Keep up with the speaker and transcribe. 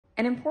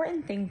an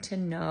important thing to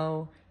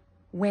know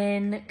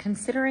when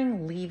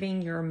considering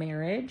leaving your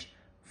marriage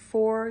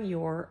for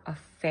your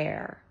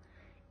affair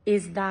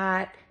is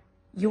that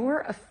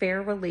your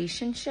affair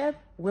relationship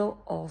will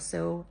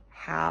also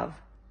have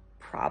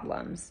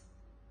problems.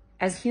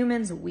 As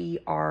humans, we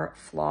are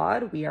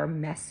flawed, we are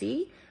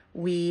messy,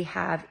 we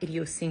have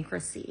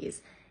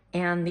idiosyncrasies,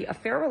 and the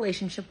affair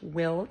relationship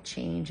will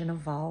change and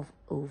evolve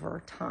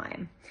over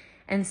time.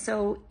 And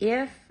so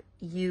if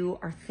you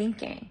are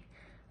thinking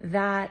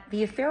that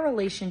the affair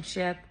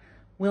relationship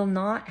will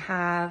not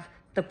have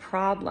the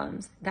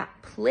problems that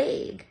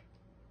plague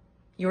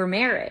your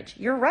marriage,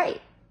 you're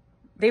right.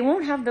 They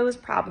won't have those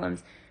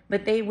problems,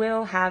 but they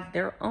will have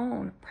their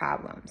own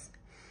problems.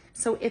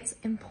 So it's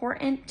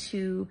important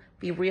to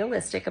be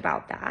realistic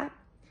about that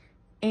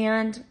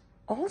and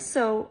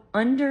also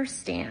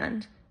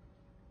understand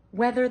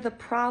whether the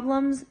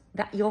problems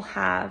that you'll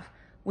have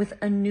with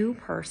a new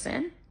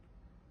person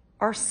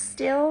are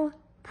still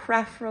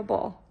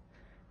preferable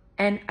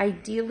and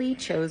ideally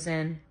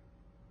chosen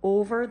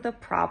over the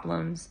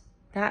problems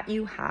that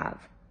you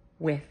have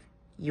with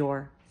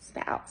your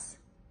spouse.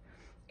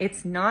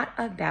 It's not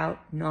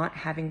about not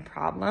having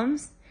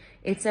problems.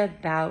 It's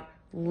about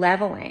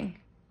leveling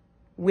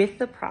with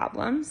the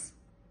problems,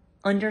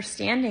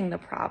 understanding the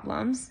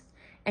problems,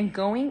 and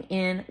going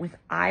in with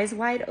eyes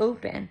wide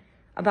open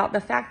about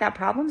the fact that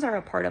problems are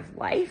a part of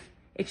life.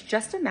 It's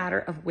just a matter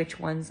of which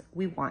ones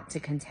we want to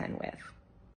contend with.